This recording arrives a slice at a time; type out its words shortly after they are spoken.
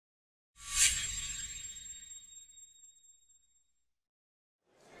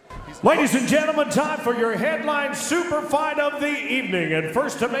Ladies and gentlemen, time for your headline super fight of the evening. And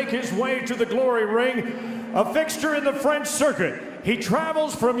first to make his way to the glory ring, a fixture in the French circuit. He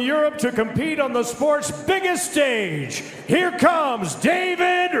travels from Europe to compete on the sport's biggest stage. Here comes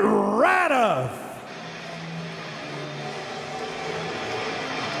David Radeff.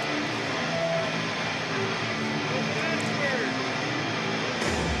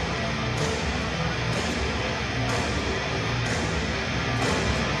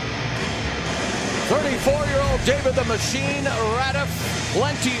 34-year-old David the Machine Radeff,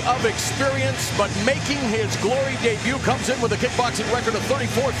 plenty of experience, but making his glory debut, comes in with a kickboxing record of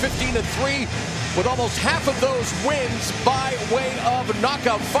 34-15-3, with almost half of those wins by way of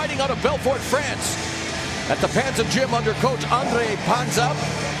knockout, fighting out of Belfort, France, at the Panza Gym under coach Andre Panza.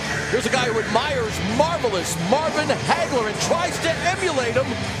 Here's a guy who admires marvelous Marvin Hagler and tries to emulate him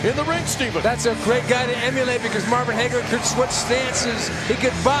in the ring, Stephen. That's a great guy to emulate because Marvin Hagler could switch stances, he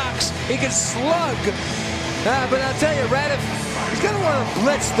could box, he could slug. But I'll tell you, Radeff, he's going to want to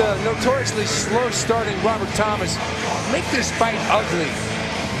blitz the notoriously slow-starting Robert Thomas. Make this fight ugly.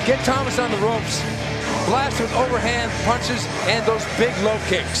 Get Thomas on the ropes, blast with overhand punches and those big low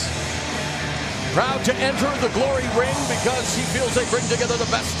kicks. Proud to enter the glory ring because he feels they bring together the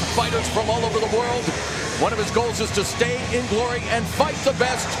best fighters from all over the world. One of his goals is to stay in glory and fight the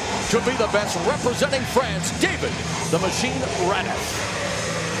best to be the best, representing France, David the Machine Radeff.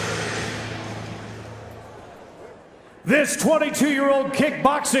 This 22-year-old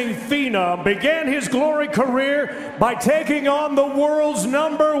kickboxing phenom began his glory career by taking on the world's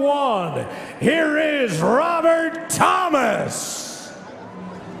 #1. Here is Robert Thomas.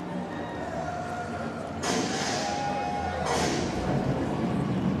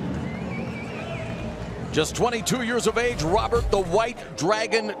 Just 22 years of age, Robert the White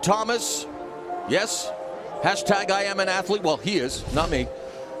Dragon Thomas. Yes, hashtag I am an athlete. Well, he is, not me.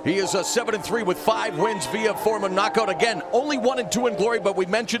 He is 7-3 with 5 wins via form of knockout. Again, only 1-2 in glory, but we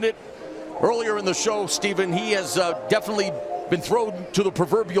mentioned it earlier in the show, Stephen. He has definitely been thrown to the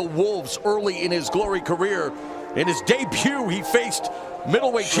proverbial wolves early in his glory career. In his debut, he faced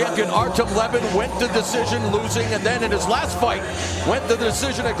middleweight champion Artem Levin, went to decision, losing, and then in his last fight, went to the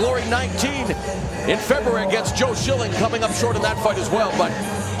decision at Glory 19 in February against Joe Schilling, coming up short in that fight as well. But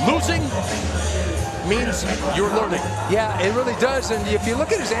losing means you're learning. Yeah, it really does. And if you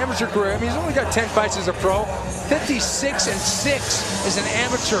look at his amateur career, I mean, he's only got 10 fights as a pro, 56-6 as an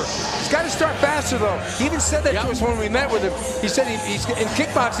amateur. He's got to start faster, though. He even said that to us when we met with him. He said he's in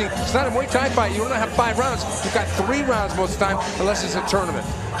kickboxing, it's not a Muay Thai fight. You only have 5 rounds. You've got 3 rounds most of the time, unless it's a tournament.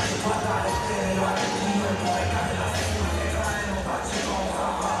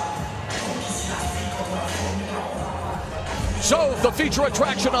 So, the feature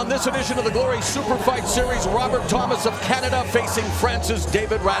attraction on this edition of the Glory Superfight Series, Robert Thomas of Canada facing France's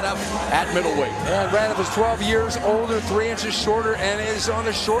David Radeff at middleweight. And Radeff is 12 years older, 3 inches shorter, and is on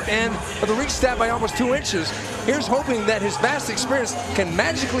the short end of the reach stat by almost 2 inches. Here's hoping that his vast experience can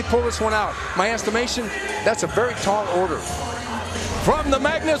magically pull this one out. My estimation, that's a very tall order. From the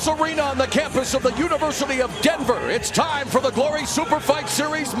Magnus Arena on the campus of the University of Denver, it's time for the Glory Superfight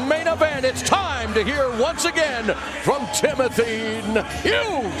Series main event. It's time to hear once again from Timothy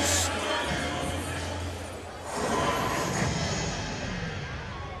Hughes.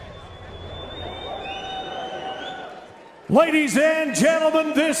 Ladies and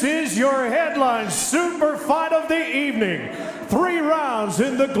gentlemen, this is your headline super fight of the evening. 3 rounds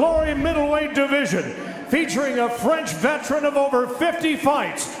in the Glory middleweight division, featuring a French veteran of over 50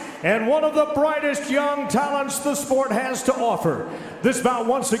 fights and one of the brightest young talents the sport has to offer. This bout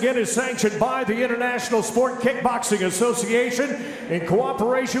once again is sanctioned by the International Sport Kickboxing Association in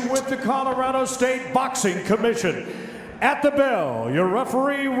cooperation with the Colorado State Boxing Commission. At the bell, your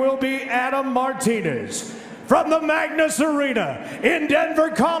referee will be Adam Martinez. From the Magnus Arena in Denver,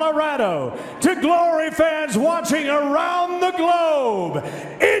 Colorado, to Glory fans watching around the globe,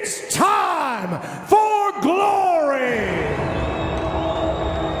 it's time for Glory!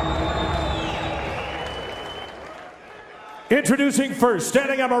 Introducing first,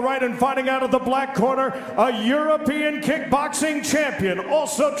 standing on my right and fighting out of the black corner, a European kickboxing champion,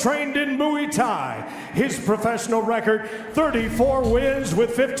 also trained in Muay Thai. His professional record, 34 wins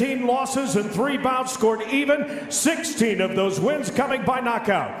with 15 losses and 3 bouts scored even, 16 of those wins coming by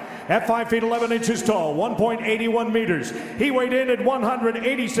knockout. At 5 feet 11 inches tall, 1.81 meters. He weighed in at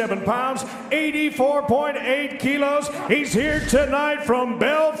 187 pounds, 84.8 kilos. He's here tonight from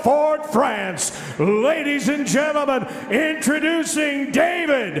Belfort, France. Ladies and gentlemen, introducing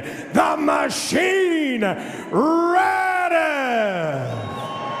David the Machine Radeff.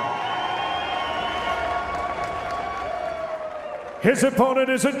 His opponent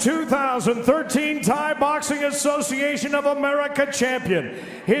is a 2013 Thai Boxing Association of America champion.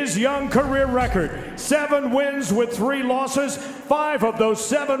 His young career record, 7 wins with 3 losses, 5 of those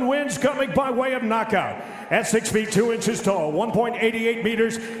 7 wins coming by way of knockout. At 6 feet 2 inches tall, 1.88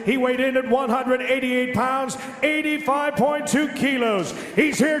 meters, he weighed in at 188 pounds, 85.2 kilos.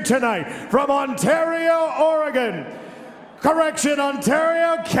 He's here tonight from Ontario, Oregon. Correction,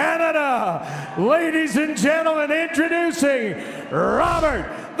 Ontario, Canada. Ladies and gentlemen, introducing Robert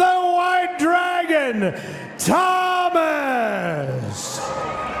the White Dragon Thomas.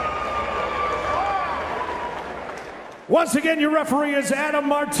 Once again, your referee is Adam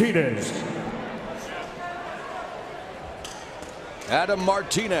Martinez. Adam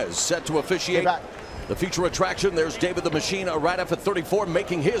Martinez set to officiate the feature attraction. There's David the Machine Radeff at 34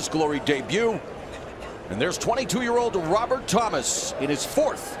 making his Glory debut. And there's 22-year-old Robert Thomas in his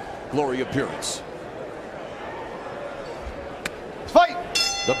 4th Glory appearance. Fight!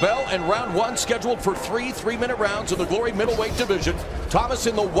 The bell and round 1 scheduled for 3 3-minute rounds in the Glory middleweight division. Thomas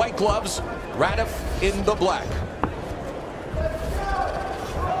in the white gloves, Radeff in the black.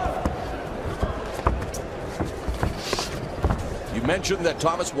 You mentioned that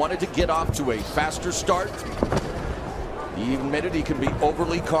Thomas wanted to get off to a faster start. He admitted he can be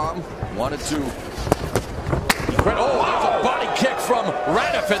overly calm. Wanted to... Oh, that's a body kick from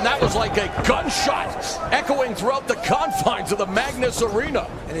Radeff, and that was like a gunshot echoing throughout the confines of the Magnus Arena.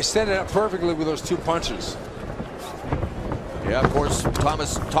 And he set it up perfectly with those 2 punches. Yeah, of course,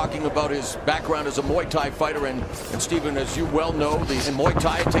 Thomas talking about his background as a Muay Thai fighter, and Stephen, as you well know, in Muay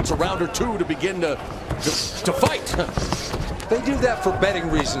Thai it takes a round or 2 to begin to fight. They do that for betting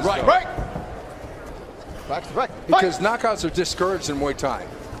reasons. Right. Right. Back to back. Because knockouts are discouraged in Muay Thai.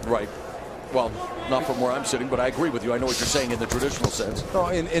 Right. Well, not from where I'm sitting, but I agree with you. I know what you're saying in the traditional sense. No,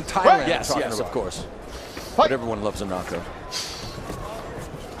 in Thailand. Yes, of course. Fight. But everyone loves a knockout.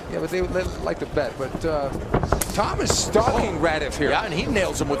 Yeah, but they like to bet. But Thomas stalking Radeff here. Yeah, and he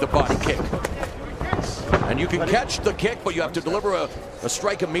nails him with the body kick. And you can catch the kick, but you have to deliver a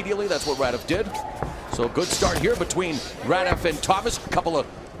strike immediately. That's what Radeff did. So a good start here between Radeff and Thomas. A couple of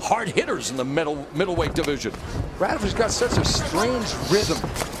hard hitters in the middleweight division. Radeff has got such a strange rhythm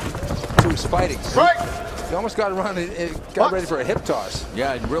to his fighting. Right. He almost got around and got ready for a hip toss.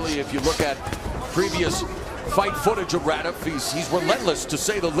 Yeah, and really, if you look at previous fight footage of Radeff, he's relentless, to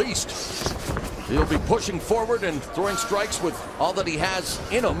say the least. He'll be pushing forward and throwing strikes with all that he has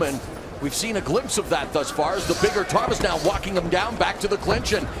in him, and we've seen a glimpse of that thus far as the bigger Thomas now walking him down back to the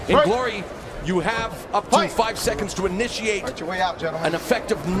clinch. And in Glory, you have up to 5 seconds to initiate Fight your way out, gentlemen. an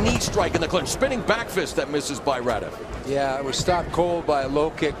effective knee strike in the clinch. Spinning back fist that misses by Radeff. Yeah, it was stopped cold by a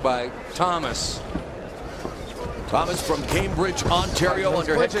low kick by Thomas. Thomas from Cambridge, Ontario,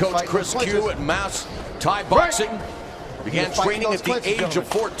 under head coach Chris Q at Mass Thai Boxing. Began training at the age of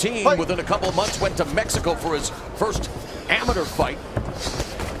 14. Within a couple of months, went to Mexico for his first amateur fight.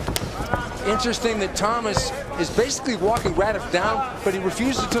 Interesting that Thomas is basically walking Radeff down, but he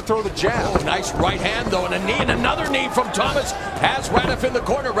refuses to throw the jab. Oh, nice right hand, though, and a knee, and another knee from Thomas. Has Radeff in the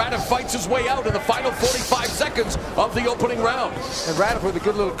corner. Radeff fights his way out in the final 45 seconds of the opening round. And Radeff with a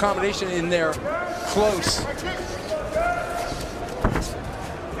good little combination in there, close.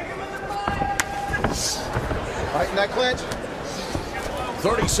 Right in that clinch.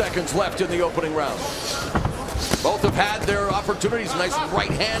 30 seconds left in the opening round. Both have had their opportunities. Nice right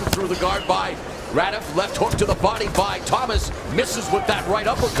hand through the guard by Radeff. Left hook to the body by Thomas. Misses with that right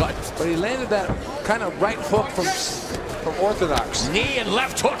uppercut. But he landed that kind of right hook from orthodox. Knee and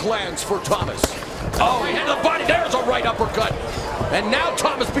left hook lands for Thomas. Oh, he hit the body. There's a right uppercut. And now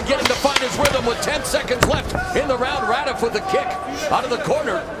Thomas beginning to find his rhythm with 10 seconds left in the round. Radeff with the kick out of the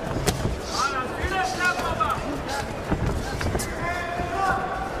corner.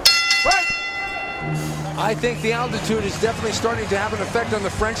 I think the altitude is definitely starting to have an effect on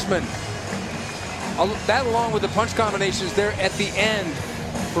the Frenchman. That along with the punch combinations there at the end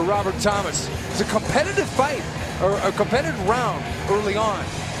for Robert Thomas. It's a competitive fight, or a competitive round early on.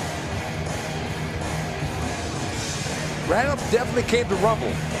 Radeff definitely came to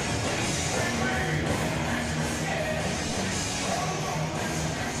rumble.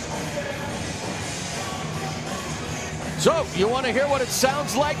 So, you want to hear what it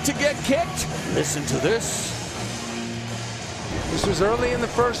sounds like to get kicked? Listen to this. This was early in the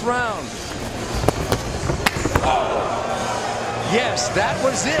first round. Oh. Yes, that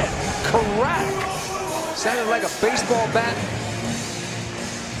was it. Crack. Sounded like a baseball bat.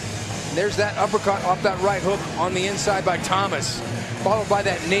 And there's that uppercut off that right hook on the inside by Thomas, followed by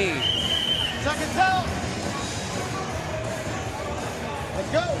that knee. Seconds out. Let's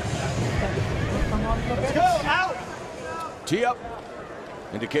go. Let's go. Out. Tee up,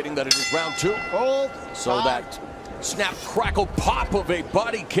 indicating that it is round 2. Hold. So that snap, crackle, pop of a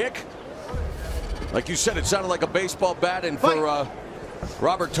body kick. Like you said, it sounded like a baseball bat, and for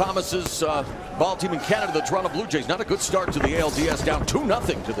Robert Thomas's ball team in Canada, the Toronto Blue Jays, not a good start to the ALDS, down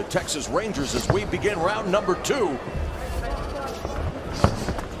 2-0 to the Texas Rangers as we begin round number 2.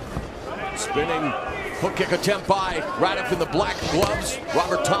 Spinning hook kick attempt by Radeff in the black gloves,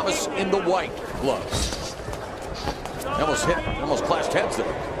 Robert Thomas in the white gloves. Almost clashed heads there.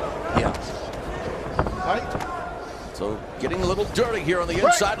 Yeah. Fight. So getting a little dirty here on the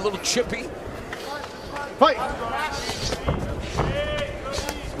inside, a little chippy. Fight.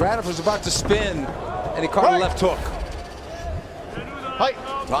 Radeff was about to spin, and he caught a left hook. Fight.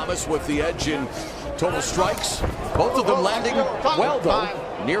 Thomas with the edge in total strikes. Both of them landing well,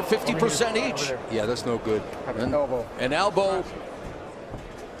 though, near 50% each. Yeah, that's no good. An elbow. An elbow.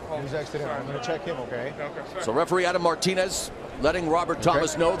 He's exiting. I'm going to check him, okay? So referee Adam Martinez letting Robert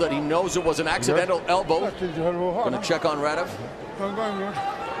Thomas know that he knows it was an accidental elbow. Going to check on Radeff.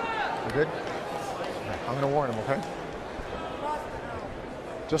 You good? I'm going to warn him, okay?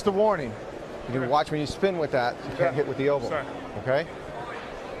 Just a warning. You need to watch when you spin with that. You can't hit with the elbow, okay?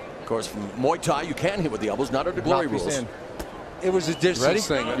 Of course, from Muay Thai, you can hit with the elbows, not under glory rules. It was a distance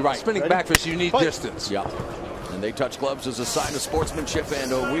thing. Right. Spinning back fist, you need distance. Yeah. And they touch gloves as a sign of sportsmanship,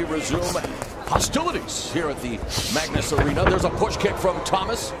 and we resume hostilities here at the Magnus Arena. There's a push kick from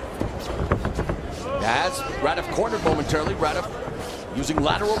Thomas. As Radeff cornered momentarily, Radeff using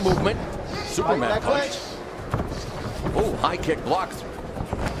lateral movement. Superman punch. Oh, high kick blocked.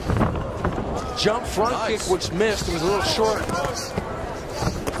 Jump front kick, which missed. It was a little short.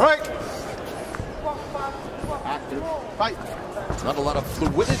 Right. Active. Fight. Not a lot of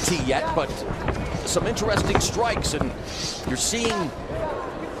fluidity yet, but some interesting strikes, and you're seeing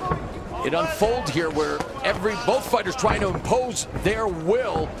it unfold here where both fighters trying to impose their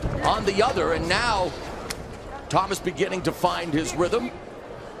will on the other, and now Thomas beginning to find his rhythm.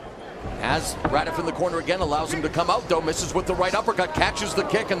 As Radeff in the corner again allows him to come out, though, misses with the right uppercut, catches the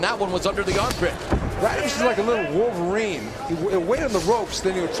kick, and that one was under the armpit. Radeff is like a little Wolverine. He'll wait on the ropes,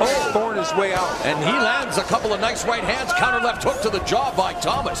 then he'll try to thorn his way out. And he lands a couple of nice right hands, counter left hook to the jaw by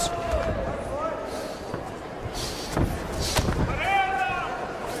Thomas.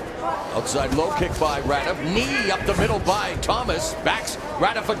 Outside low kick by Radeff, knee up the middle by Thomas, backs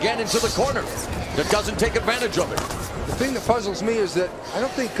Radeff again into the corner. That doesn't take advantage of it. The thing that puzzles me is that I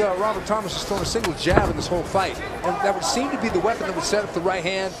don't think Robert Thomas has thrown a single jab in this whole fight. And that would seem to be the weapon that would set up the right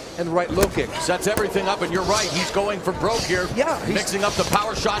hand and the right low kick. Sets everything up, and you're right, he's going for broke here. Yeah. Mixing up the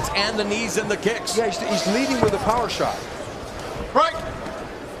power shots and the knees and the kicks. Yeah, he's leading with a power shot. Right.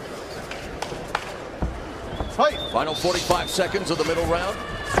 Fight. Final 45 seconds of the middle round.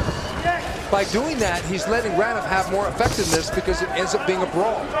 By doing that, he's letting Radeff have more effectiveness because it ends up being a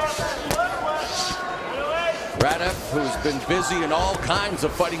brawl. Radeff, who's been busy in all kinds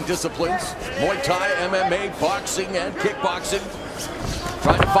of fighting disciplines, Muay Thai, MMA, boxing, and kickboxing,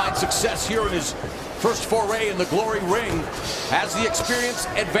 trying to find success here in his first foray in the glory ring, has the experience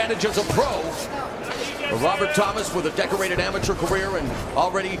advantage as a pro. Robert Thomas with a decorated amateur career and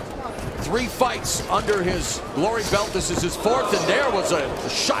already 3 fights under his glory belt. This is his 4th, and there was a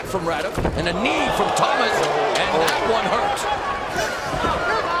shot from Radeff and a knee from Thomas, and that one hurt.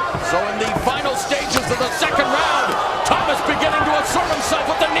 So in the final stages of the second round, Thomas beginning to assert himself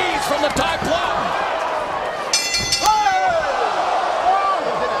with the knees from the Thai plum.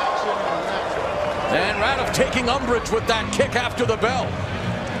 And Radeff taking umbrage with that kick after the bell.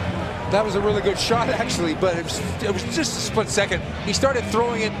 That was a really good shot, actually, but it was just a split second. He started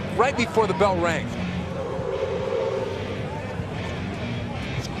throwing it right before the bell rang.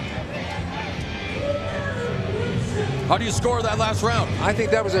 How do you score that last round? I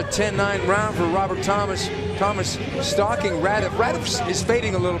think that was a 10-9 round for Robert Thomas. Thomas stalking Radeff. Radeff is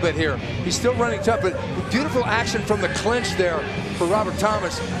fading a little bit here. He's still running tough, but beautiful action from the clinch there for Robert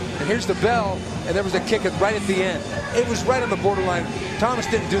Thomas. And here's the bell, and there was a kick right at the end. It was right on the borderline. Thomas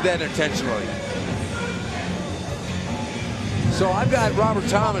didn't do that intentionally. So I've got Robert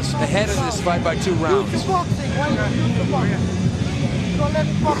Thomas ahead of this fight by 2 rounds. Do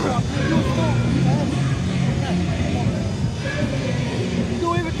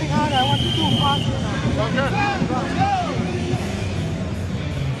everything hard. I want to do faster now.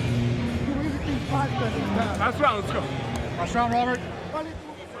 Do everything faster this time. Last round, let's go. Last round, Robert.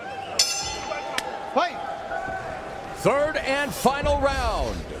 Fight. Third and final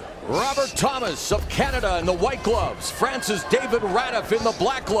round. Robert Thomas of Canada in the white gloves. France's David Radeff in the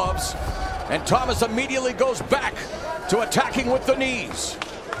black gloves. And Thomas immediately goes back to attacking with the knees.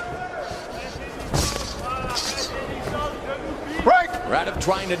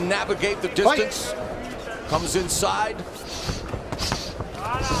 trying to navigate the distance. Comes inside.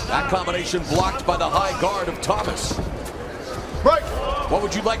 That combination blocked by the high guard of Thomas. Right. What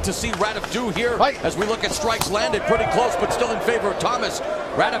would you like to see Radeff do here as we look at strikes landed? Pretty close, but still in favor of Thomas.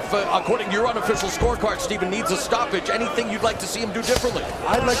 Radeff, according to your unofficial scorecard, Stephen, needs a stoppage. Anything you'd like to see him do differently?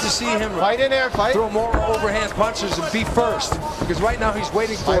 I'd like to see him fight in there, throw more overhand punches and be first. Because right now he's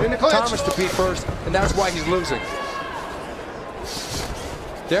waiting for Thomas to be first, and that's why he's losing.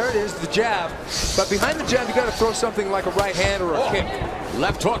 There it is, the jab. But behind the jab, you got to throw something like a right hand or a kick.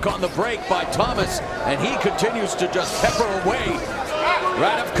 Left hook on the break by Thomas, and he continues to just pepper away.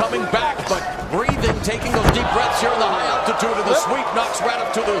 Radeff coming back, but breathing, taking those deep breaths here in the high altitude, and the sweep knocks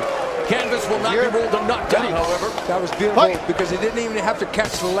Radeff to the canvas. Will not be ruled a knockdown, however. That was beautiful because he didn't even have to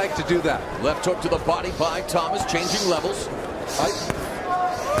catch the leg to do that. Left hook to the body by Thomas, changing levels.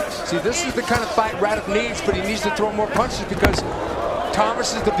 See, this is the kind of fight Radeff needs, but he needs to throw more punches because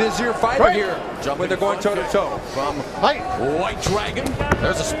Thomas is the busier fighter here when they're going toe-to-toe. From White Dragon.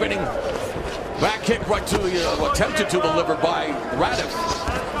 There's a spinning back kick right to the, attempted to the liver by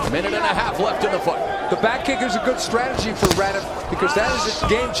Radeff. Minute and a half left in the fight. The back kick is a good strategy for Radeff because that is a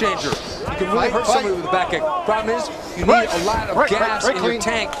game changer. You can really hurt somebody with a back kick. Problem is, you need a lot of gas in your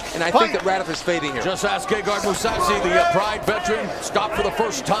tank, and I think that Radeff is fading here. Just ask Gegard Mousasi, the Pride veteran, stopped for the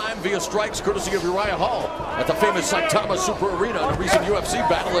first time via strikes courtesy of Uriah Hall at the famous Saitama Super Arena in a recent UFC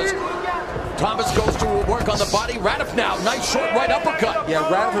battle as Thomas goes to work on the body. Radeff now, nice short right uppercut. Yeah,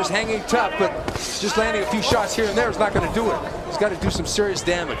 Radeff is hanging tough, but just landing a few shots here and there is not going to do it. He's got to do some serious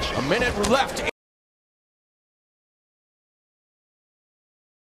damage. A minute left.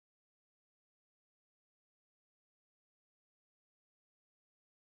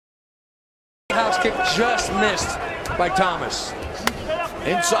 House kick just missed by Thomas.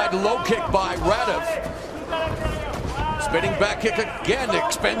 Inside low kick by Radeff. Spinning back kick again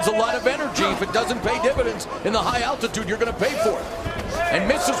expends a lot of energy. If it doesn't pay dividends in the high altitude, you're going to pay for it. And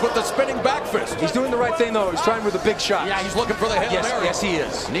misses with the spinning back fist. He's doing the right thing, though. He's trying with a big shot. Yeah, he's looking for the Hail Mary. Yes, he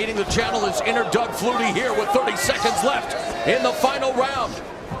is. Needing to channel his inner Doug Flutie here with 30 seconds left in the final round.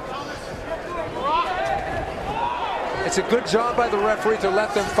 It's a good job by the referee to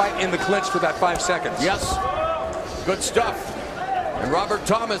let them fight in the clinch for that 5 seconds. Yes, good stuff. And Robert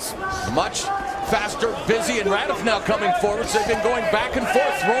Thomas, much faster, busy, and Radeff now coming forward. So they've been going back and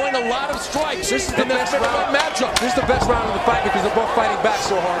forth, throwing a lot of strikes. This is the best round matchup. This is the best round of the fight because they're both fighting back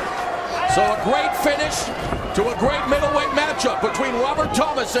so hard. So a great finish to a great middleweight matchup between Robert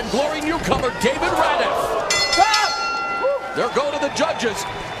Thomas and glory newcomer David Radeff. There go to the judges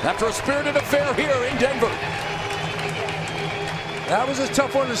after a spirited affair here in Denver. That was a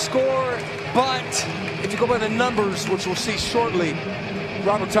tough one to score, but if you go by the numbers, which we'll see shortly,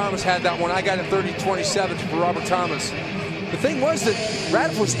 Robert Thomas had that one. I got a 30-27 for Robert Thomas. The thing was that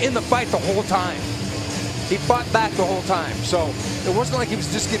Radeff was in the fight the whole time. He fought back the whole time, so it wasn't like he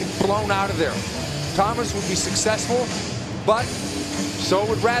was just getting blown out of there. Thomas would be successful, but so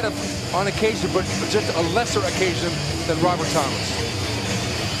would Radeff on occasion, but just a lesser occasion than Robert Thomas.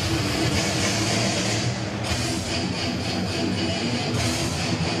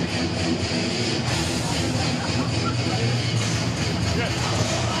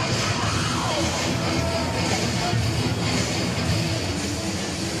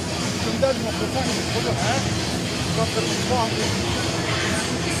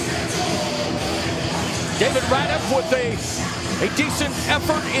 David Radeff with a decent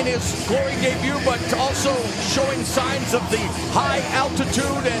effort in his glory debut, but also showing signs of the high altitude,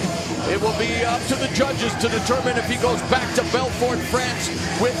 and it will be up to the judges to determine if he goes back to Belfort, France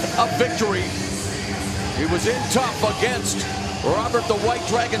with a victory. He was in tough against Robert the White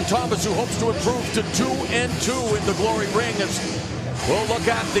Dragon Thomas, who hopes to improve to 2-2 in the glory ring. As we'll look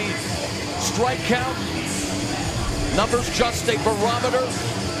at the strike count. Numbers just a barometer.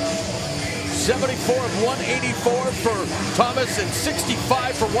 74 of 184 for Thomas and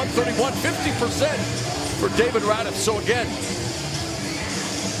 65 for 131. 50% for David Radeff. So again,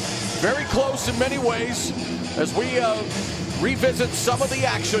 very close in many ways as we revisit some of the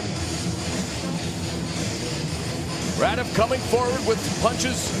action. Radeff coming forward with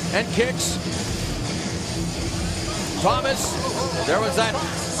punches and kicks. Thomas, there was that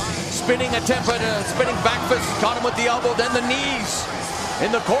spinning attempt at a spinning back fist, caught him with the elbow, then the knees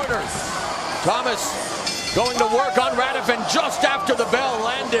in the corner. Thomas going to work on Radeff, and just after the bell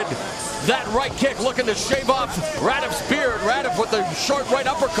landed that right kick, looking to shave off Radeff's beard. Radeff with the short right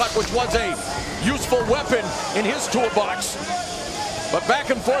uppercut, which was a useful weapon in his toolbox. But back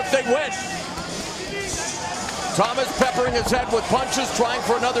and forth they went. Thomas peppering his head with punches, trying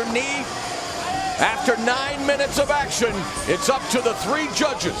for another knee. After 9 minutes of action, it's up to the 3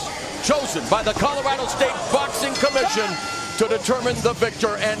 judges chosen by the Colorado State Boxing Commission to determine the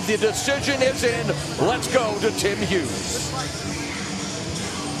victor, and the decision is in. Let's go to Tim Hughes.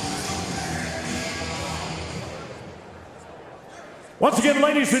 Once again,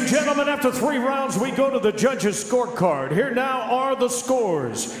 ladies and gentlemen, after 3 rounds, we go to the judges' scorecard. Here now are the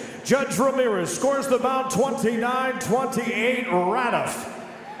scores. Judge Ramirez scores the bout 29-28 Radeff.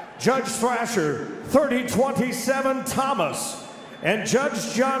 Judge Thrasher 30-27 Thomas. And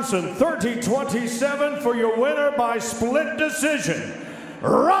Judge Johnson 30-27 for your winner by split decision,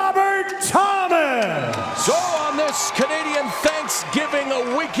 Robert Thomas. So on this Canadian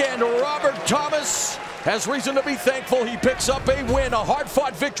Thanksgiving weekend, Robert Thomas has reason to be thankful. He picks up a win, a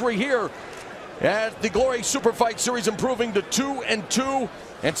hard-fought victory here at the Glory Superfight Series, improving to 2-2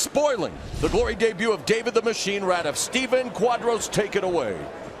 and spoiling the Glory debut of David the Machine Radeff. Steven Quadros, take it away.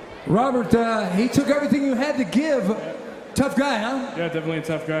 Robert, he took everything you had to give. Tough guy, huh? Yeah, definitely a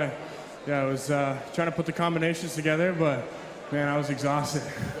tough guy. Yeah, I was trying to put the combinations together, but man, I was exhausted.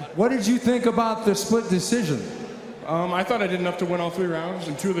 What did you think about the split decision? I thought I did enough to win all 3 rounds,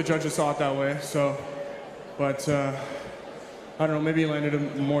 and 2 of the judges saw it that way. So, but I don't know, maybe he landed a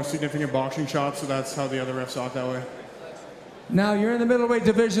more significant boxing shot, so that's how the other refs saw it that way. Now, you're in the middleweight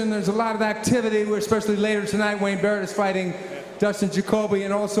division. There's a lot of activity, especially later tonight. Wayne Barrett is fighting Dustin Jacoby,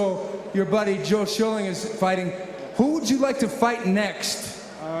 and also your buddy Joe Schilling is fighting. Who would you like to fight next?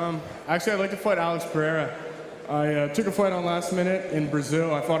 Actually, I'd like to fight Alex Pereira. I took a fight on last minute in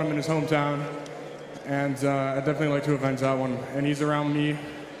Brazil. I fought him in his hometown, and I'd definitely like to avenge that one. And he's around me,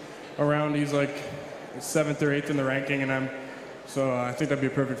 he's like 7th or 8th in the ranking, and so I think that'd be a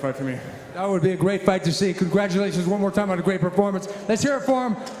perfect fight for me. That would be a great fight to see. Congratulations one more time on a great performance. Let's hear it for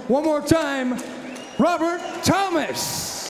him one more time, Robert Thomas.